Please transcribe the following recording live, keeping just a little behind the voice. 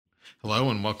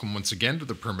Hello and welcome once again to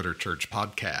the Perimeter Church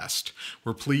podcast.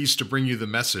 We're pleased to bring you the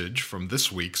message from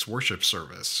this week's worship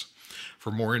service. For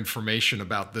more information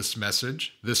about this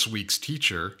message, this week's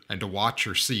teacher, and to watch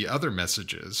or see other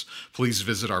messages, please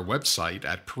visit our website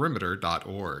at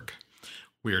perimeter.org.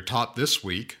 We are taught this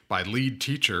week by lead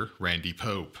teacher Randy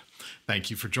Pope.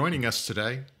 Thank you for joining us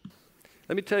today.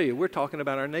 Let me tell you, we're talking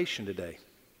about our nation today,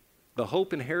 the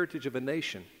hope and heritage of a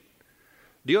nation.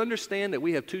 Do you understand that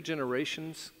we have two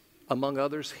generations among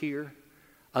others here,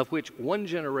 of which one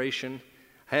generation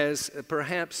has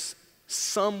perhaps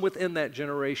some within that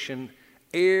generation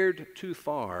erred too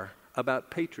far about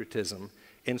patriotism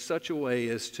in such a way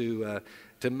as to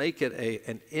make it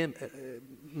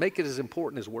make it as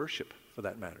important as worship, for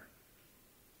that matter,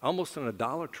 almost an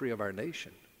idolatry of our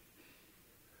nation.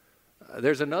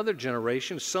 There's another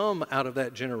generation, some out of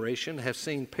that generation have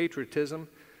seen patriotism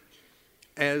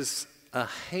as a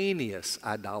heinous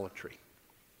idolatry,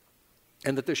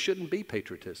 and that there shouldn't be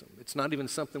patriotism. It's not even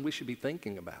something we should be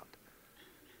thinking about.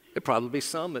 There'd probably be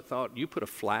some that thought, you put a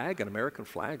flag, an American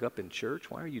flag, up in church?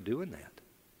 Why are you doing that?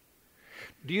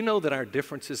 Do you know that our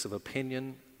differences of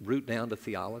opinion root down to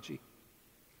theology?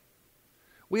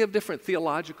 We have different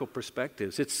theological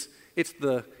perspectives. It's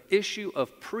the issue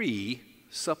of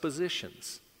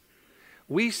presuppositions.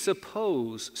 We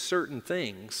suppose certain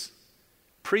things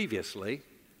previously,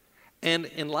 and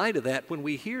in light of that, when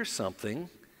we hear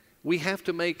something, we have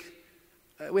to make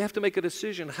a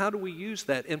decision. How do we use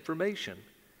that information?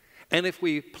 And if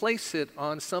we place it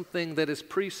on something that is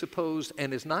presupposed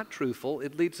and is not truthful,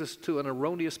 it leads us to an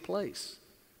erroneous place.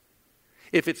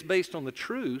 If it's based on the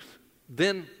truth,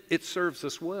 then it serves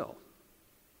us well.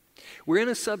 We're in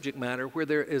a subject matter where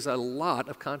there is a lot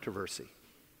of controversy.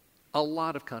 A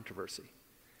lot of controversy.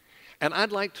 And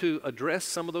I'd like to address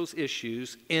some of those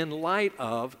issues in light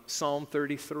of Psalm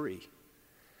 33.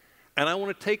 And I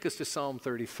want to take us to Psalm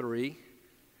 33,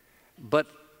 but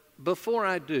before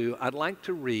I do, I'd like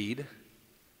to read,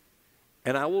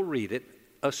 and I will read it,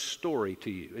 a story to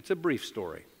you. It's a brief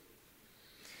story.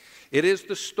 It's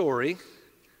the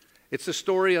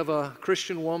story of a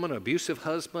Christian woman, an abusive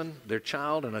husband, their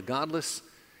child, and godless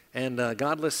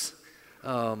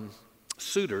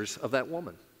suitors of that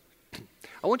woman.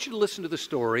 I want you to listen to the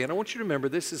story, and I want you to remember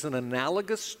this is an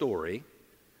analogous story,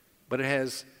 but it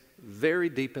has very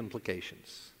deep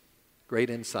implications. Great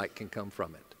insight can come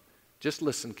from it. Just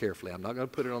listen carefully. I'm not going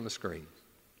to put it on the screen.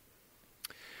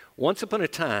 Once upon a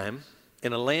time,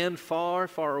 in a land far,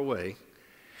 far away,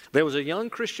 there was a young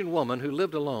Christian woman who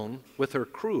lived alone with her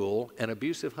cruel and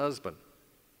abusive husband.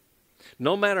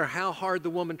 No matter how hard the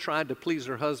woman tried to please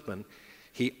her husband,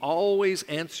 he always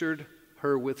answered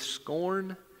her with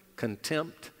scorn,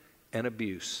 contempt, and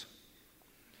abuse.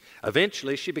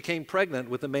 Eventually, she became pregnant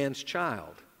with the man's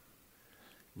child.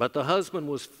 But the husband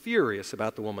was furious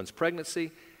about the woman's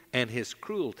pregnancy, and his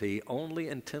cruelty only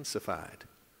intensified.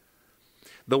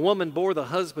 The woman bore the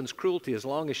husband's cruelty as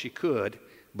long as she could,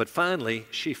 but finally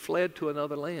she fled to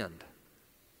another land.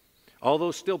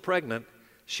 Although still pregnant,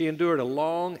 she endured a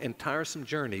long and tiresome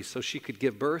journey so she could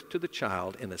give birth to the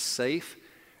child in a safe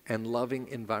and loving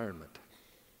environment.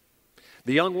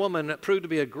 The young woman proved to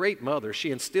be a great mother.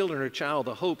 She instilled in her child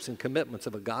the hopes and commitments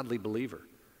of a godly believer.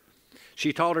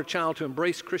 She taught her child to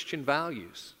embrace Christian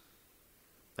values.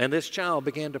 And this child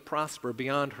began to prosper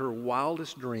beyond her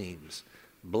wildest dreams,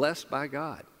 blessed by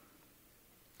God.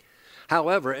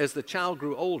 However, as the child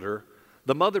grew older,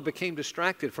 the mother became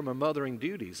distracted from her mothering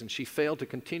duties, and she failed to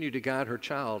continue to guide her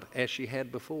child as she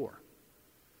had before.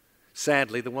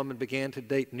 Sadly, the woman began to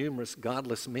date numerous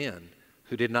godless men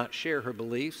who did not share her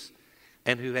beliefs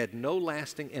and who had no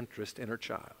lasting interest in her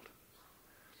child.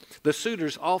 The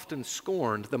suitors often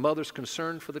scorned the mother's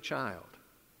concern for the child.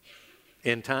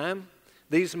 In time,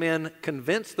 these men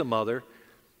convinced the mother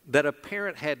that a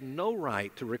parent had no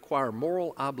right to require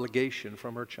moral obligation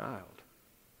from her child.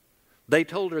 They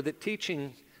told her that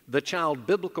teaching the child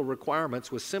biblical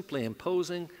requirements was simply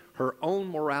imposing her own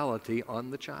morality on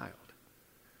the child.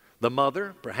 The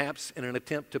mother, perhaps in an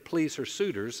attempt to please her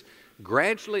suitors,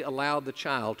 gradually allowed the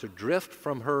child to drift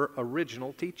from her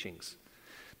original teachings.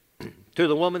 To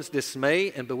the woman's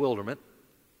dismay and bewilderment,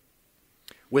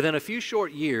 within a few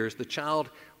short years, the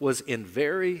child was in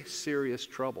very serious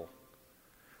trouble.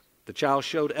 The child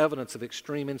showed evidence of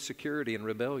extreme insecurity and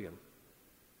rebellion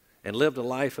and lived a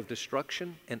life of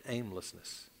destruction and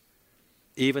aimlessness.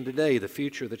 Even today, the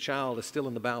future of the child is still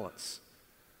in the balance,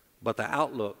 but the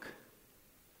outlook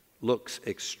looks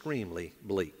extremely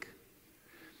bleak.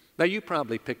 Now, you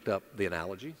probably picked up the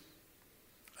analogy.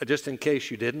 Just in case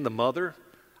you didn't, the mother,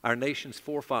 our nation's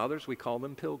forefathers, we call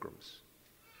them pilgrims.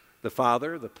 The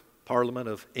father, the Parliament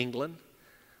of England,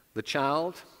 the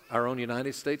child, our own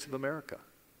United States of America.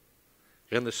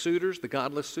 And the suitors, the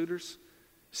godless suitors,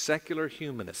 secular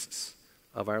humanists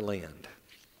of our land.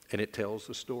 And it tells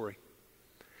the story.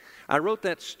 I wrote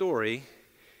that story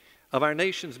of our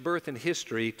nation's birth and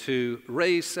history to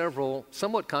raise several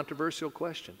somewhat controversial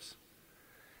questions.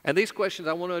 And these questions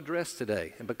I want to address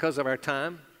today. And because of our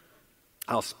time,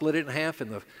 I'll split it in half,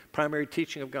 and the primary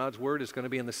teaching of God's Word is going to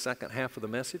be in the second half of the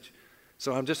message.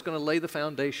 So I'm just going to lay the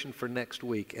foundation for next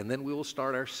week, and then we will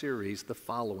start our series the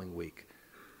following week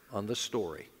on the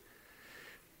story.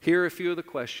 Here are a few of the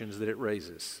questions that it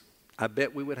raises. I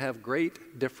bet we would have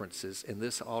great differences in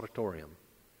this auditorium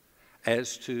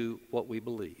as to what we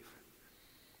believe.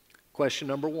 Question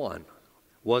number 1,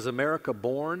 was America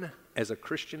born as a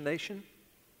Christian nation?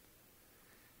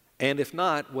 And if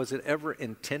not, was it ever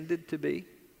intended to be?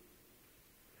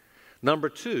 Number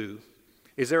 2,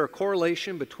 is there a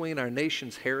correlation between our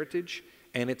nation's heritage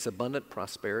and its abundant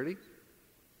prosperity?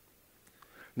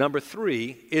 Number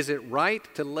 3, is it right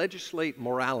to legislate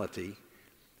morality,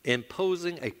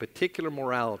 imposing a particular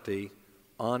morality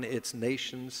on its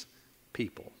nation's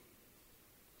people?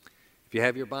 If you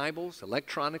have your Bibles,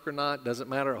 electronic or not, doesn't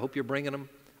matter. I hope you're bringing them.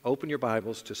 Open your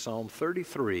Bibles to Psalm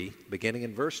 33, beginning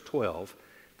in verse 12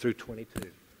 through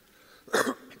 22.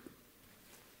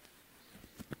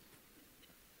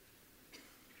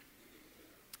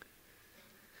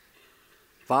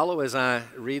 Follow as I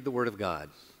read the Word of God.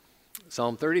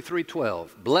 Psalm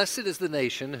 33:12. Blessed is the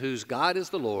nation whose God is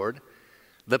the Lord,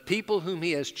 the people whom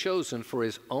He has chosen for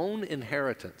His own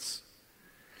inheritance.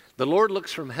 The Lord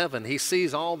looks from heaven. He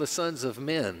sees all the sons of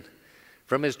men.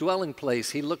 From His dwelling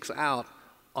place, He looks out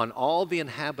on all the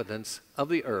inhabitants of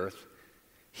the earth.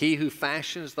 He who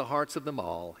fashions the hearts of them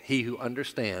all, He who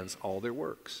understands all their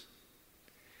works.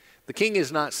 The king is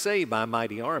not saved by a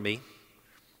mighty army.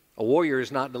 A warrior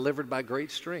is not delivered by great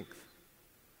strength.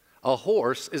 A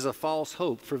horse is a false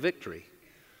hope for victory,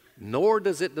 nor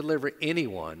does it deliver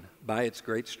anyone by its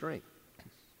great strength.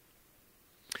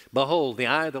 Behold, the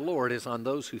eye of the Lord is on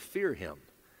those who fear Him,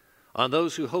 on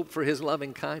those who hope for His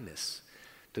loving kindness,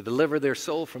 to deliver their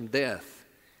soul from death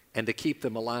and to keep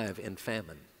them alive in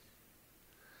famine.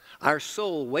 Our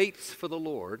soul waits for the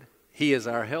Lord. He is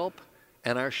our help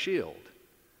and our shield.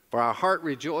 For our heart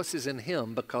rejoices in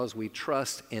Him because we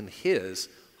trust in His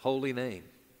holy name.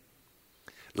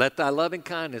 Let Thy loving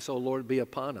kindness, O Lord, be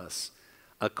upon us,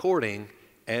 according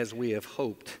as we have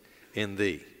hoped in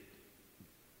Thee.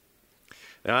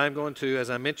 Now I'm going to, as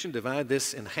I mentioned, divide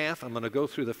this in half. I'm going to go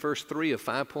through the first 3 of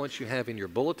 5 points you have in your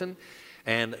bulletin.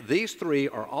 And these 3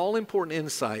 are all important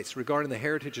insights regarding the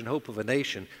heritage and hope of a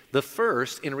nation. The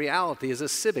first, in reality, is a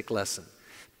civic lesson.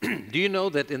 Do you know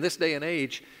that in this day and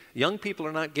age, young people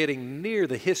are not getting near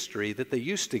the history that they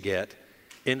used to get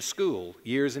in school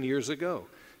years and years ago?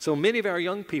 So many of our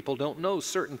young people don't know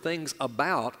certain things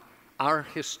about our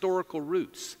historical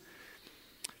roots.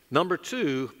 Number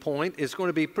 2 point is going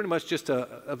to be pretty much just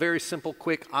a very simple,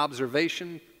 quick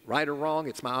observation. Right or wrong,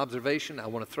 it's my observation. I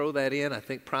want to throw that in. I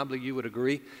think probably you would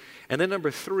agree. And then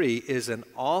number 3 is an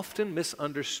often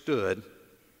misunderstood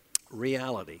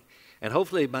reality. And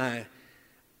hopefully by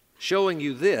showing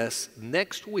you this,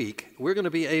 next week we're going to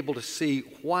be able to see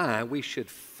why we should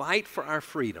fight for our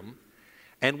freedom,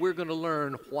 and we're going to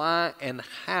learn why and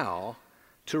how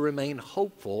to remain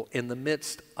hopeful in the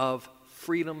midst of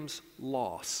freedom's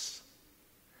loss.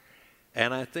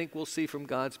 And I think we'll see from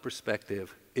God's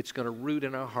perspective, it's going to root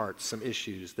in our hearts some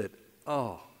issues that,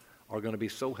 are going to be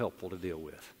so helpful to deal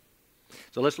with.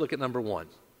 So let's look at number 1.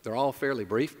 They're all fairly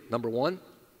brief. Number 1,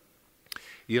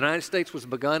 the United States was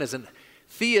begun as a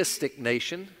theistic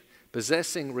nation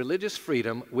possessing religious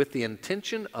freedom with the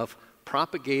intention of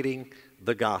propagating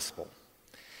the gospel.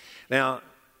 Now,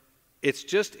 it's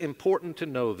just important to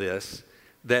know this,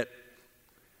 that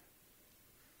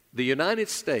the United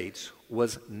States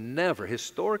was never,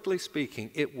 historically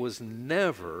speaking, it was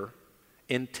never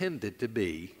intended to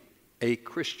be a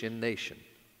Christian nation.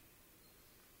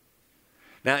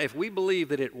 Now, if we believe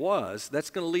that it was, that's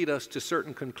going to lead us to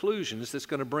certain conclusions that's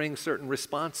going to bring certain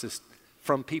responses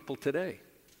from people today.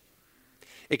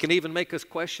 It can even make us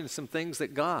question some things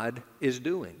that God is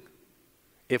doing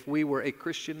if we were a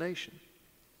Christian nation.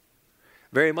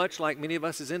 Very much like many of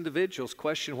us as individuals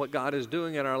question what God is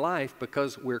doing in our life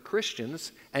because we're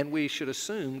Christians and we should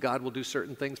assume God will do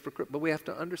certain things but we have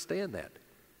to understand that.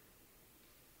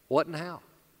 What and how?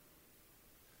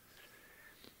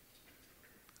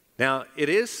 Now, it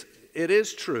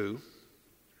is true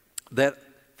that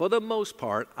for the most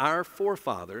part, our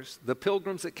forefathers, the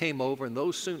pilgrims that came over and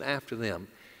those soon after them,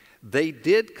 they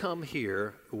did come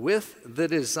here with the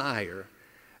desire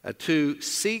to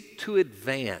seek to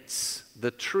advance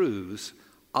the truths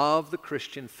of the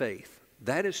Christian faith.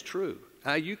 That is true.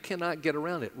 You cannot get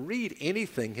around it. Read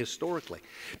anything historically.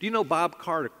 Do you know Bob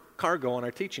Cargo on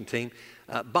our teaching team?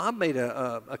 Bob made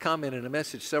a comment in a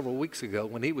message several weeks ago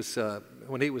when he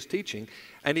was teaching,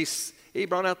 and he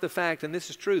brought out the fact, and this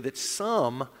is true, that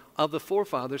some of the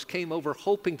forefathers came over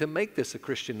hoping to make this a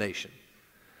Christian nation.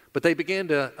 But they began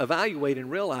to evaluate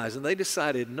and realize, and they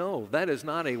decided, no, that is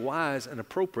not a wise and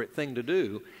appropriate thing to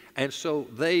do. And so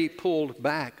they pulled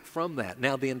back from that.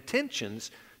 Now, the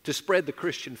intentions to spread the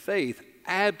Christian faith,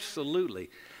 absolutely.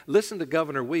 Listen to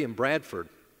Governor William Bradford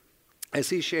as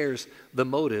he shares the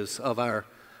motives of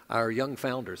our young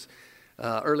founders,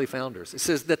 early founders. It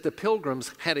says that the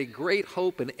Pilgrims had a great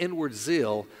hope and inward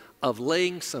zeal of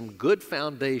laying some good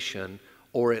foundation,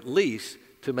 or at least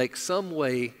to make some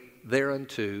way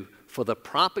thereunto for the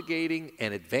propagating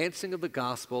and advancing of the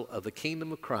gospel of the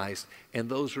kingdom of Christ in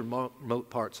those remote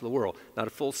parts of the world. Not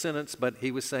a full sentence, but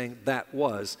he was saying that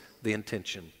was the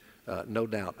intention, no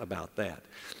doubt about that.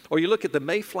 Or you look at the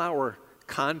Mayflower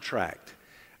Contract.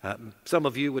 Some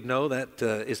of you would know that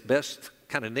is best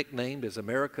kind of nicknamed as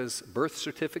America's birth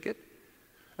certificate.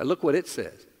 Look what it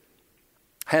says.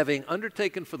 Having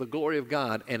undertaken for the glory of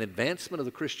God and advancement of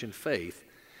the Christian faith,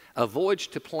 a voyage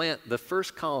to plant the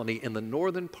first colony in the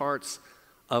northern parts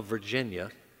of Virginia.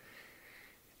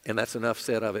 And that's enough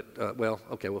said of it.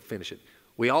 We'll finish it.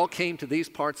 We all came to these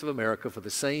parts of America for the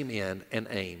same end and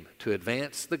aim, to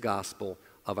advance the gospel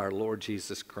of our Lord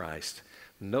Jesus Christ.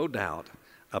 No doubt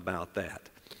about that.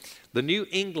 The New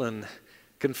England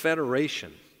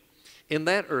Confederation, in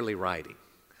that early writing,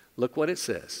 look what it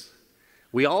says.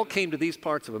 We all came to these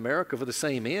parts of America for the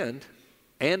same end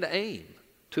and aim,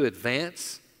 to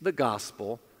advance the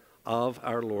gospel of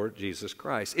our Lord Jesus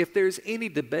Christ. If there's any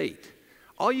debate,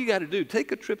 all you got to do,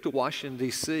 take a trip to Washington,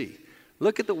 D.C.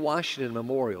 Look at the Washington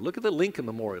Memorial. Look at the Lincoln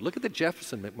Memorial. Look at the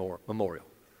Jefferson Memorial.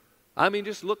 I mean,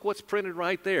 just look what's printed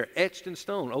right there, etched in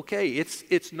stone. Okay,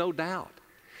 it's no doubt.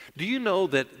 Do you know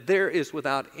that there is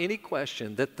without any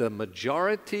question that the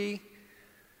majority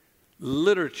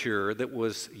literature that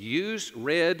was used,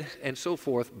 read, and so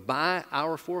forth by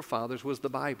our forefathers was the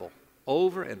Bible?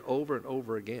 Over and over and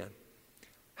over again.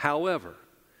 However,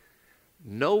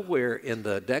 nowhere in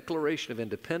the Declaration of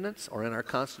Independence or in our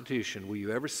Constitution will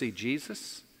you ever see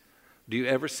Jesus. Do you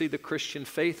ever see the Christian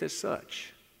faith as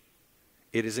such?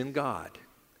 It is in God.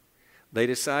 They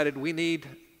decided we need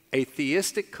a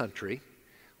theistic country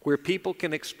where people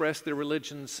can express their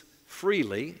religions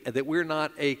freely, and that we're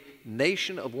not a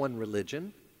nation of one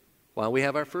religion while we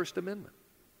have our First Amendment.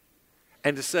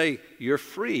 And to say, you're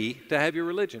free to have your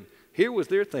religion. Here was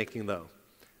their thinking, though.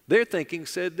 Their thinking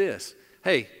said this: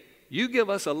 hey, you give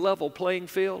us a level playing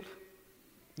field.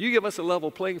 You give us a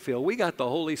level playing field. We got the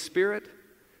Holy Spirit.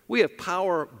 We have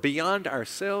power beyond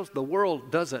ourselves the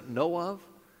world doesn't know of.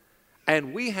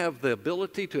 And we have the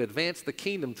ability to advance the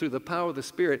kingdom through the power of the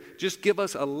Spirit. Just give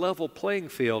us a level playing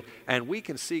field, and we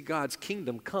can see God's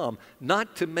kingdom come,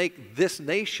 not to make this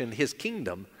nation His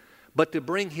kingdom, but to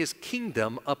bring His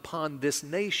kingdom upon this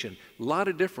nation. A lot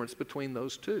of difference between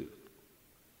those two.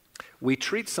 We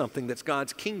treat something that's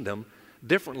God's kingdom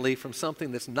differently from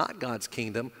something that's not God's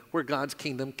kingdom, where God's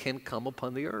kingdom can come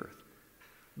upon the earth.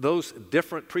 Those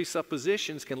different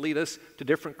presuppositions can lead us to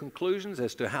different conclusions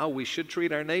as to how we should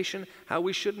treat our nation, how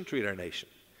we shouldn't treat our nation.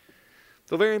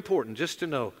 So very important just to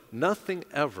know, nothing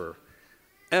ever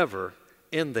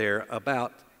in there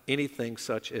about anything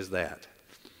such as that.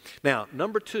 Now,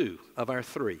 number 2 of our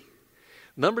 3.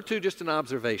 Number 2, just an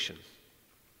observation.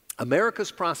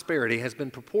 America's prosperity has been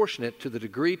proportionate to the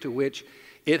degree to which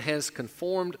it has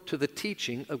conformed to the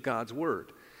teaching of God's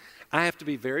Word. I have to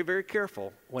be very, very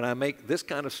careful when I make this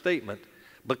kind of statement,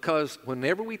 because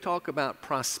whenever we talk about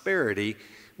prosperity,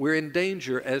 we're in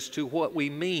danger as to what we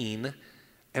mean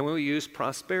and when we use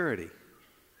prosperity.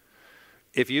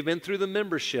 If you've been through the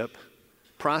membership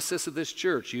process of this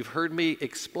church, you've heard me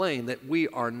explain that we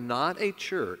are not a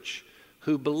church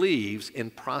who believes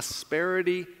in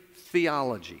prosperity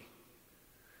theology.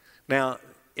 Now,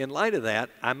 in light of that,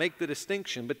 I make the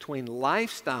distinction between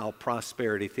lifestyle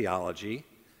prosperity theology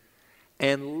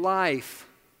and life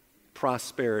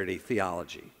prosperity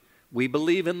theology. We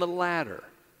believe in the latter,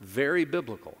 very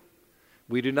biblical.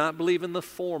 We do not believe in the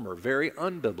former, very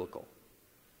unbiblical.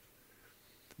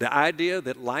 The idea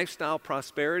that lifestyle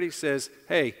prosperity says,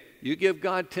 hey, you give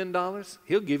God $10,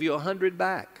 He'll give you $100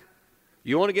 back.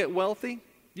 You want to get wealthy?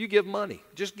 You give money.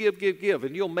 Just give,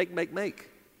 and you'll make.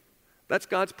 That's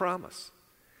God's promise.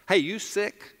 Hey, you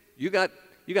sick? You got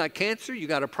cancer? You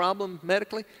got a problem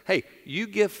medically? Hey, you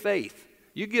give faith.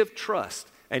 You give trust,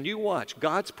 and you watch.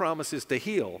 God's promise is to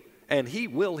heal, and He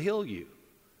will heal you.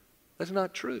 That's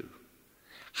not true.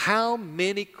 How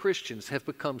many Christians have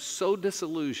become so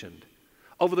disillusioned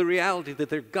over the reality that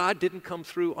their God didn't come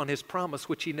through on His promise,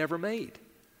 which He never made?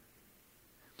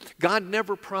 God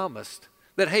never promised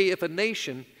that, hey, if a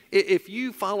nation, if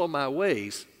you follow my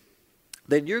ways,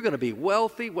 then you're going to be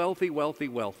wealthy, wealthy, wealthy,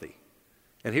 wealthy.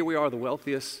 And here we are, the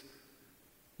wealthiest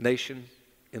nation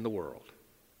in the world.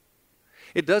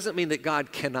 It doesn't mean that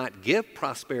God cannot give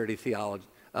prosperity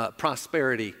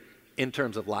in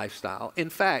terms of lifestyle. In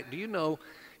fact, do you know,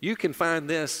 you can find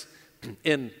this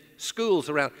in schools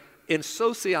around. In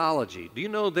sociology, do you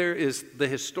know there is the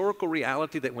historical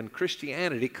reality that when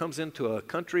Christianity comes into a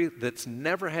country that's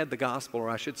never had the gospel, or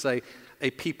I should say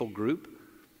a people group,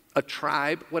 a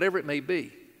tribe, whatever it may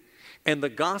be, and the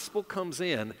gospel comes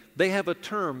in, they have a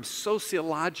term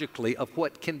sociologically of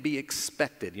what can be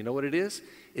expected. You know what it is?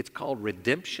 It's called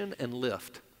redemption and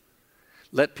lift.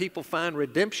 Let people find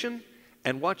redemption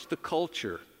and watch the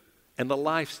culture and the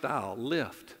lifestyle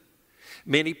lift.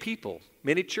 Many people,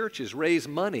 many churches raise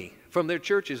money from their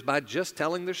churches by just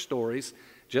telling their stories,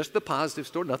 just the positive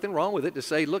story, nothing wrong with it, to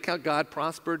say, look how God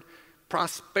prospered,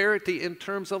 prosperity in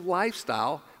terms of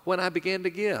lifestyle when I began to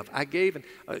give. I gave, and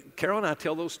Carol and I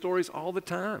tell those stories all the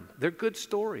time. They're good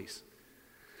stories.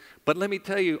 But let me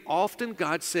tell you, often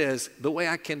God says, the way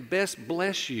I can best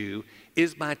bless you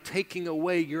is by taking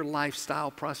away your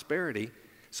lifestyle prosperity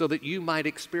so that you might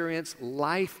experience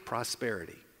life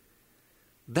prosperity.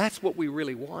 That's what we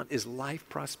really want, is life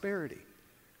prosperity.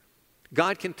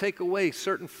 God can take away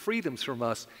certain freedoms from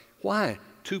us. Why?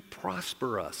 To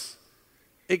prosper us.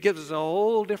 It gives us a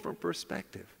whole different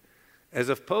perspective. As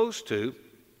opposed to,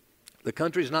 the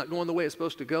country's not going the way it's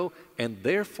supposed to go, and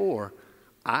therefore,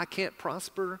 I can't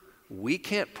prosper, we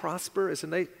can't prosper as a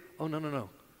nation. Oh, no.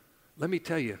 Let me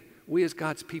tell you, we as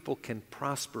God's people can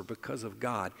prosper because of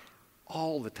God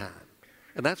all the time.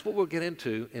 And that's what we'll get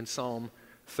into in Psalm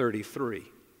 33.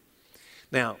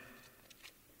 Now,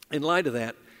 in light of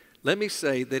that, let me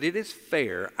say that it is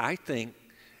fair, I think,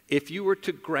 if you were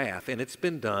to graph, and it's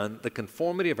been done, the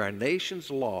conformity of our nation's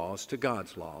laws to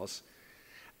God's laws,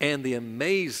 and the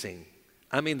amazing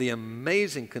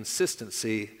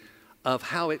consistency of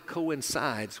how it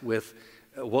coincides with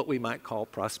what we might call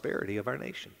prosperity of our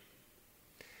nation.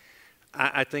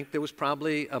 I think there was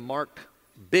probably a marked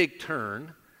big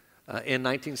turn in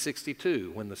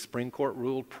 1962 when the Supreme Court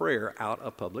ruled prayer out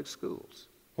of public schools.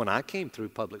 When I came through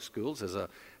public schools as a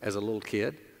little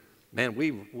kid, man,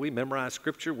 we memorized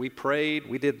scripture, we prayed,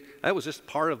 that was just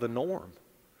part of the norm.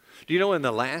 Do you know in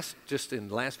the last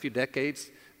few decades,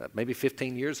 maybe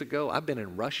 15 years ago, I've been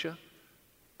in Russia.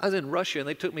 I was in Russia and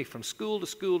they took me from school to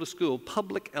school to school,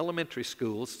 public elementary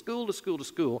schools, school to school to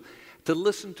school, to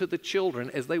listen to the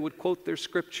children as they would quote their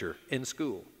scripture in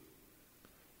school.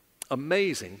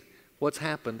 Amazing what's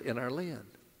happened in our land.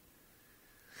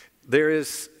 There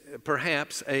is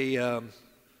perhaps a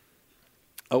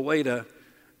way to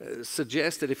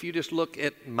suggest that if you just look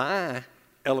at my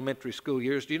elementary school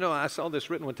years, do you know, I saw this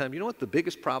written one time, you know what the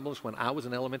biggest problems when I was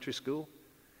in elementary school?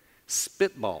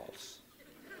 Spitballs.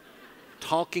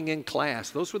 Talking in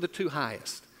class, those were the two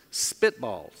highest.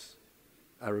 Spitballs.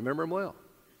 I remember them well.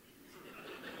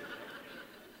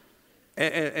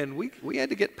 And we had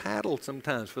to get paddled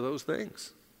sometimes for those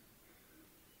things.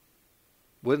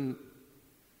 Wouldn't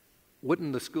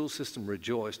the school system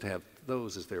rejoice to have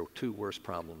those as their two worst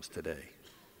problems today?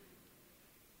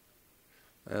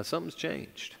 Something's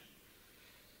changed.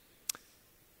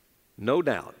 No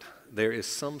doubt there is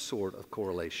some sort of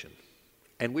correlation.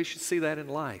 And we should see that in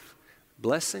life.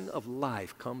 Blessing of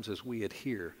life comes as we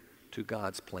adhere to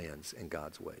God's plans and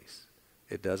God's ways.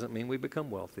 It doesn't mean we become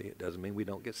wealthy. It doesn't mean we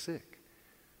don't get sick.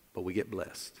 But we get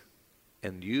blessed.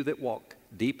 And you that walk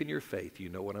deep in your faith, you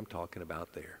know what I'm talking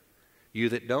about there. You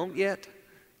that don't yet,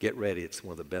 get ready. It's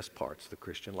one of the best parts of the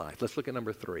Christian life. Let's look at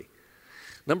number 3.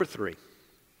 Number 3.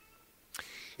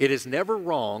 It is never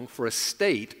wrong for a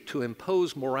state to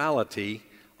impose morality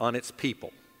on its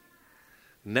people.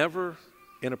 Never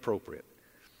inappropriate.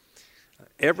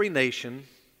 Every nation,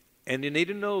 and you need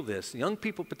to know this, young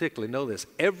people particularly know this,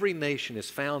 every nation is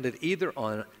founded either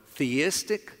on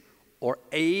theistic or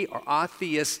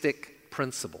atheistic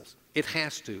principles. It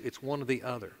has to. It's one or the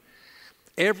other.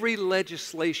 Every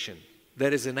legislation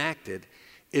that is enacted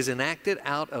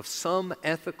out of some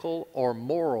ethical or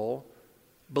moral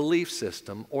belief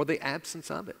system or the absence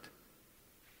of it.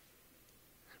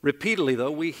 Repeatedly,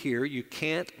 though, we hear you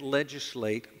can't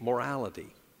legislate morality.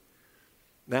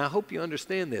 Now, I hope you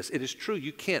understand this. It is true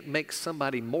you can't make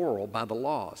somebody moral by the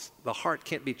laws. The heart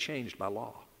can't be changed by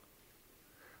law.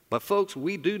 But folks,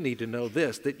 we do need to know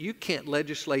this, that you can't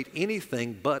legislate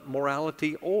anything but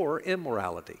morality or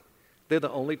immorality. They're the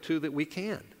only two that we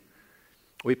can.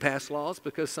 We pass laws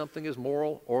because something is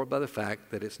moral or by the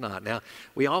fact that it's not. Now,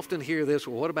 we often hear this,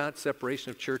 well, what about separation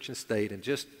of church and state? And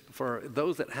just for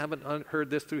those that haven't heard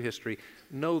this through history,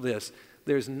 know this.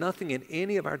 There's nothing in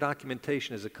any of our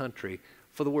documentation as a country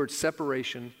for the word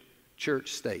separation,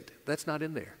 church, state. That's not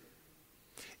in there.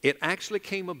 It actually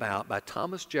came about by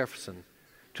Thomas Jefferson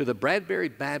to the Bradbury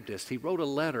Baptist. He wrote a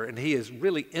letter, and he is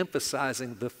really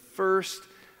emphasizing the first,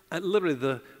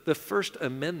 literally the First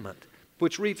Amendment,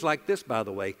 which reads like this, by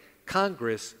the way: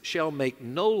 Congress shall make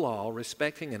no law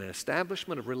respecting an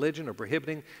establishment of religion or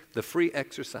prohibiting the free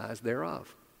exercise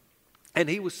thereof. And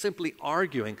he was simply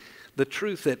arguing the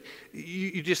truth that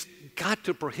you just got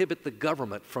to prohibit the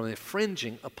government from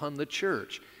infringing upon the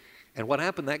church. And what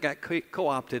happened, that got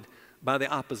co-opted by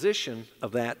the opposition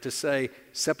of that to say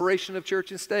separation of church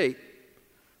and state.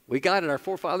 We got it, our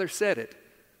forefathers said it.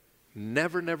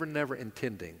 Never, never, never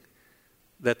intending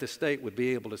that the state would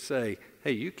be able to say,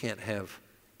 hey, you can't have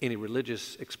any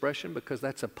religious expression because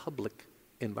that's a public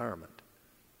environment.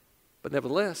 But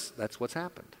nevertheless, that's what's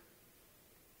happened.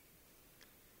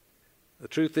 The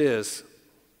truth is,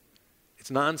 it's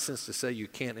nonsense to say you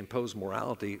can't impose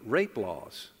morality. Rape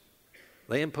laws,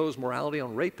 they impose morality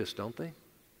on rapists, don't they?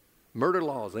 Murder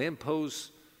laws, they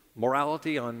impose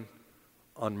morality on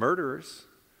murderers.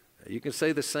 You can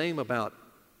say the same about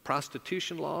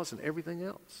prostitution laws and everything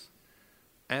else.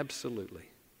 Absolutely.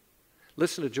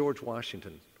 Listen to George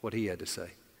Washington, what he had to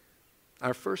say.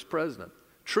 Our first president: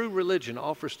 true religion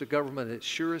offers to government its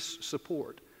surest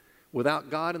support. Without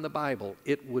God and the Bible,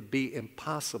 it would be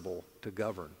impossible to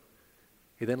govern.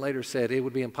 He then later said it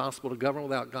would be impossible to govern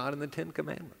without God and the Ten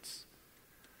Commandments.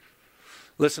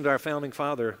 Listen to our founding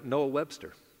father, Noah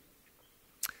Webster.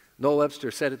 Noah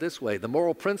Webster said it this way: the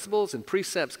moral principles and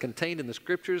precepts contained in the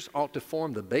Scriptures ought to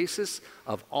form the basis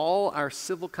of all our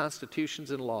civil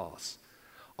constitutions and laws.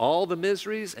 All the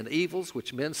miseries and evils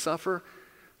which men suffer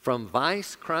from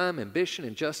vice, crime, ambition,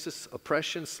 injustice,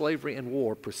 oppression, slavery, and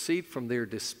war proceed from their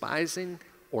despising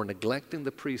or neglecting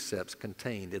the precepts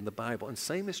contained in the Bible. And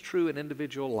same is true in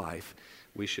individual life.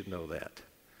 We should know that.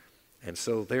 And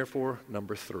so, therefore,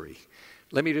 number 3.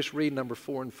 Let me just read number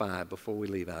 4 and 5 before we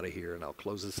leave out of here, and I'll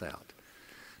close this out.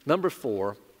 Number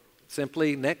 4,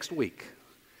 simply next week,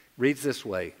 reads this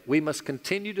way: we must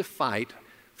continue to fight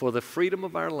for the freedom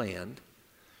of our land,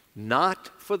 not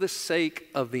for the sake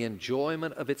of the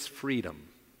enjoyment of its freedom,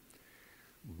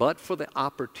 but for the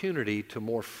opportunity to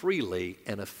more freely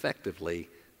and effectively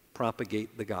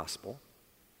propagate the gospel.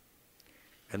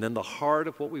 And then the heart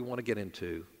of what we want to get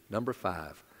into, number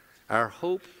 5, our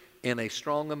hope in a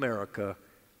strong America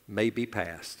may be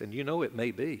past. And you know it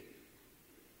may be.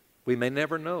 We may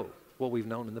never know what we've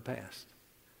known in the past.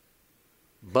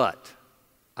 But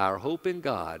our hope in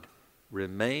God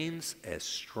remains as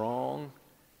strong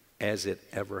as it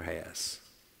ever has.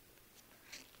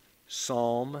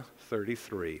 Psalm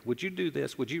 33. Would you do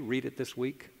this? Would you read it this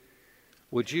week?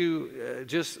 Would you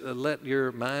just let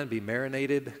your mind be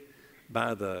marinated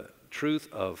by the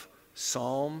truth of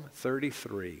Psalm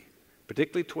 33,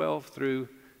 particularly 12 through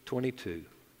 22?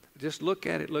 Just look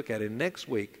at it, look at it. Next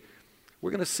week, we're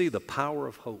going to see the power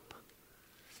of hope.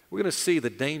 We're going to see the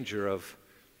danger of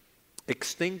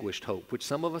extinguished hope, which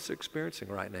some of us are experiencing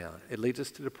right now. It leads us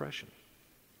to depression.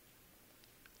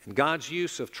 And God's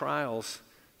use of trials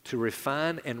to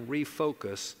refine and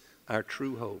refocus our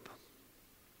true hope.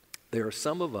 There are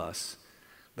some of us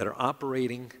that are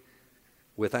operating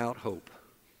without hope.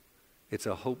 It's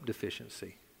a hope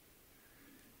deficiency.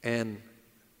 And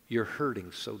you're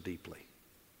hurting so deeply.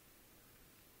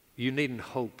 You need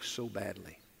hope so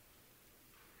badly.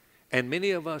 And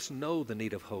many of us know the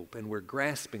need of hope, and we're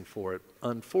grasping for it.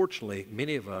 Unfortunately,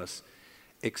 many of us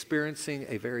experiencing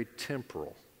a very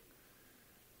temporal,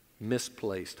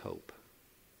 misplaced hope.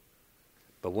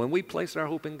 But when we place our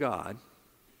hope in God,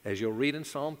 as you'll read in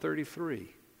Psalm 33,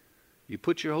 you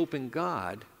put your hope in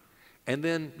God, and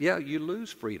then, you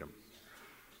lose freedom.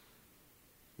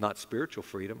 Not spiritual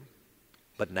freedom,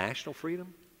 but national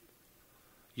freedom.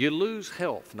 You lose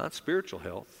health, not spiritual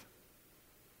health,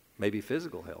 maybe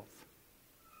physical health.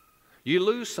 You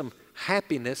lose some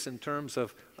happiness in terms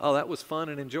of, oh, that was fun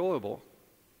and enjoyable,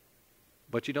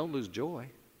 but you don't lose joy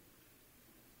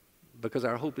because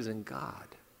our hope is in God.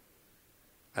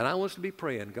 And I want us to be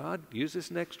praying, God, use this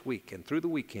next week and through the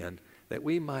weekend that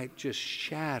we might just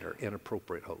shatter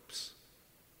inappropriate hopes,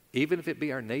 even if it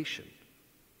be our nation,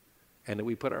 and that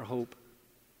we put our hope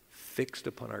fixed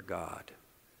upon our God.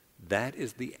 That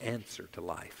is the answer to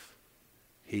life.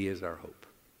 He is our hope.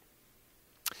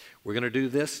 We're going to do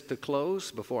this to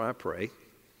close before I pray.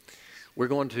 We're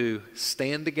going to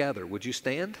stand together. Would you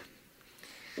stand?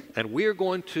 And we're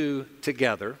going to,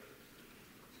 together,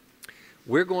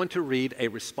 we're going to read a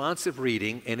responsive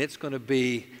reading, and it's going to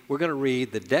be, we're going to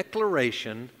read the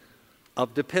Declaration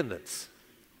of Dependence.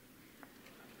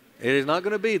 It is not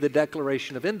going to be the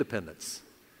Declaration of Independence.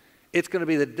 It's going to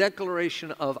be the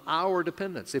declaration of our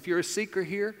dependence. If you're a seeker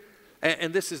here,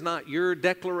 and this is not your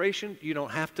declaration, you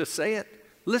don't have to say it.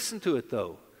 Listen to it,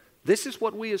 though. This is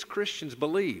what we as Christians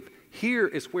believe. Here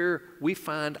is where we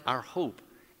find our hope,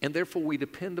 and therefore we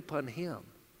depend upon Him.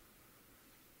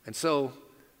 And so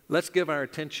let's give our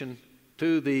attention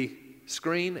to the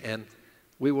screen, and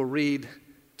we will read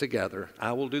together.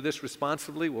 I will do this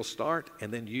responsively. We'll start,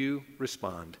 and then you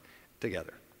respond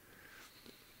together.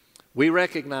 We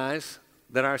recognize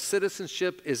that our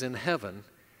citizenship is in heaven,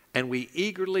 and we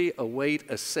eagerly await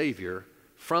a Savior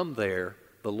from there,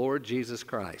 the Lord Jesus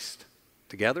Christ.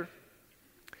 Together?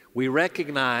 We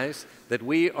recognize that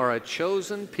we are a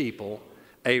chosen people,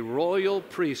 a royal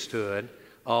priesthood,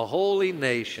 a holy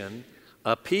nation,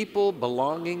 a people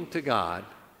belonging to God,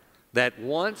 that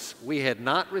once we had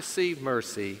not received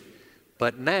mercy,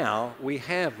 but now we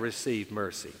have received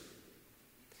mercy.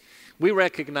 We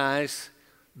recognize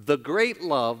the great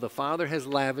love the Father has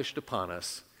lavished upon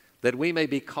us, that we may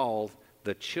be called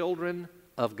the children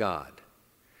of God.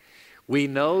 We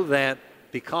know that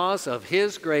because of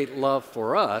His great love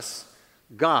for us,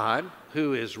 God,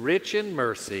 who is rich in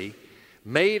mercy,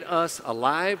 made us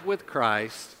alive with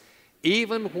Christ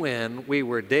even when we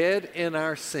were dead in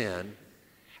our sin,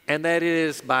 and that it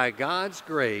is by God's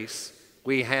grace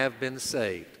we have been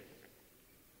saved.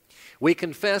 We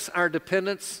confess our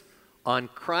dependence on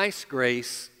Christ's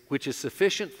grace, which is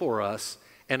sufficient for us,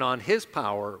 and on His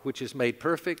power, which is made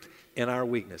perfect in our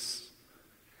weakness.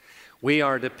 We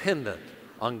are dependent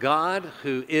on God,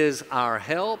 who is our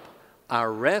help,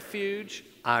 our refuge,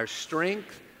 our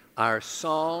strength, our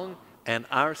song, and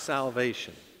our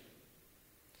salvation.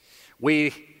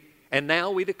 And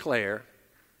now we declare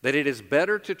that it is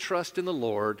better to trust in the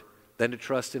Lord than to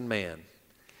trust in man.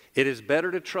 It is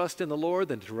better to trust in the Lord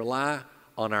than to rely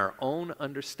on our own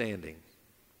understanding.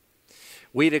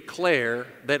 We declare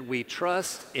that we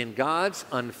trust in God's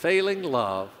unfailing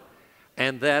love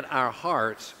and that our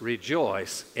hearts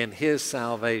rejoice in His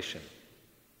salvation.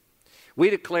 We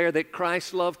declare that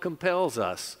Christ's love compels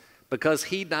us because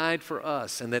He died for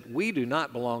us, and that we do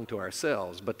not belong to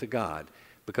ourselves but to God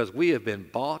because we have been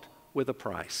bought with a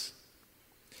price.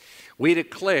 We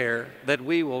declare that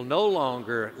we will no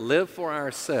longer live for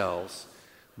ourselves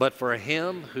but for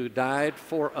Him who died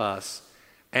for us,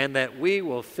 and that we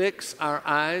will fix our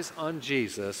eyes on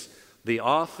Jesus, the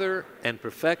author and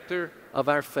perfecter of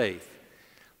our faith,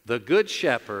 the good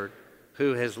shepherd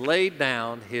who has laid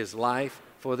down His life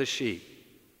for the sheep.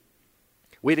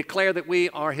 We declare that we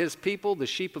are His people, the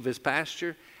sheep of His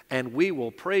pasture, and we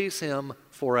will praise Him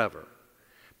forever,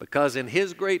 because in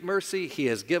His great mercy He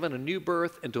has given a new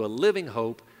birth into a living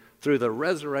hope through the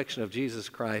resurrection of Jesus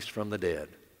Christ from the dead.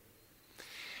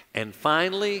 And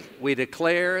finally, we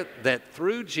declare that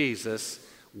through Jesus,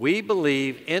 we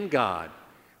believe in God.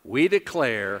 We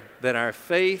declare that our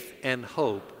faith and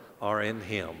hope are in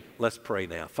Him. Let's pray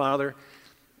now. Father,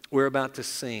 we're about to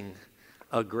sing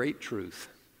a great truth.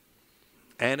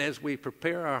 And as we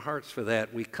prepare our hearts for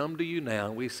that, we come to you now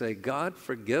and we say, God,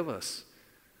 forgive us.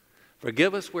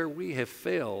 Forgive us where we have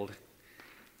failed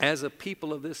as a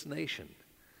people of this nation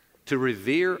to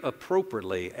revere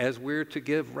appropriately as we're to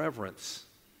give reverence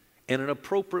in an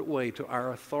appropriate way to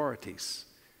our authorities,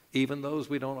 even those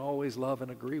we don't always love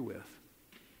and agree with.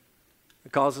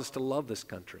 It calls us to love this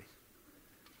country.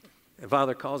 And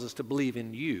Father, calls us to believe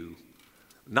in you,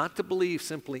 not to believe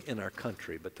simply in our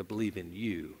country, but to believe in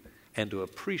you and to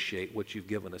appreciate what you've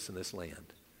given us in this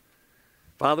land.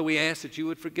 Father, we ask that you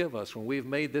would forgive us when we've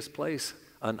made this place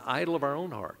an idol of our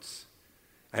own hearts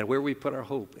and where we put our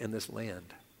hope in this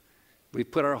land.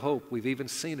 We've put our hope, we've even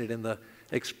seen it in the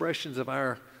expressions of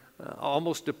our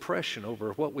almost depression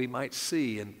over what we might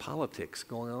see in politics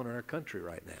going on in our country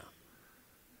right now.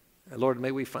 And Lord, may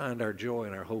we find our joy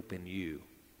and our hope in you.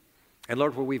 And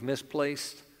Lord, where we've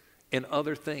misplaced in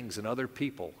other things and other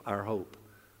people our hope,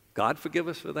 God, forgive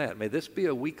us for that. May this be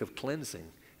a week of cleansing,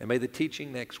 and may the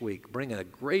teaching next week bring a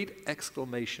great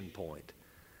exclamation point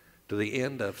to the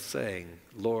end of saying,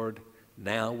 Lord,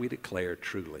 now we declare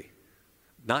truly,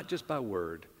 not just by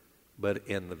word, but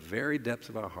in the very depths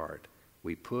of our heart,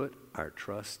 we put our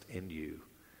trust in you.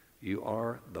 You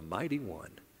are the mighty one,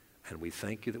 and we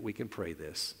thank you that we can pray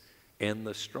this in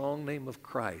the strong name of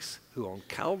Christ, who on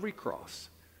Calvary cross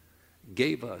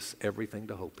gave us everything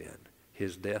to hope in.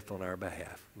 his death on our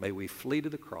behalf. May we flee to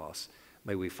the cross.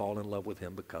 May we fall in love with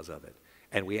him because of it.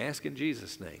 And we ask in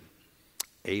Jesus' name,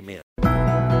 amen.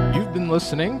 You've been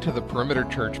listening to the Perimeter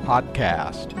Church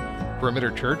podcast. Perimeter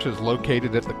Church is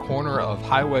located at the corner of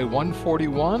Highway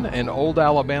 141 and Old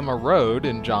Alabama Road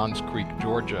in Johns Creek,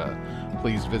 Georgia.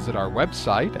 Please visit our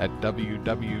website at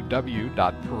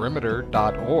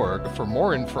www.perimeter.org for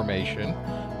more information,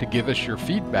 to give us your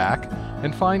feedback,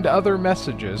 and find other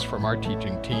messages from our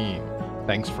teaching team.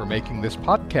 Thanks for making this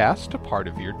podcast a part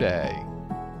of your day.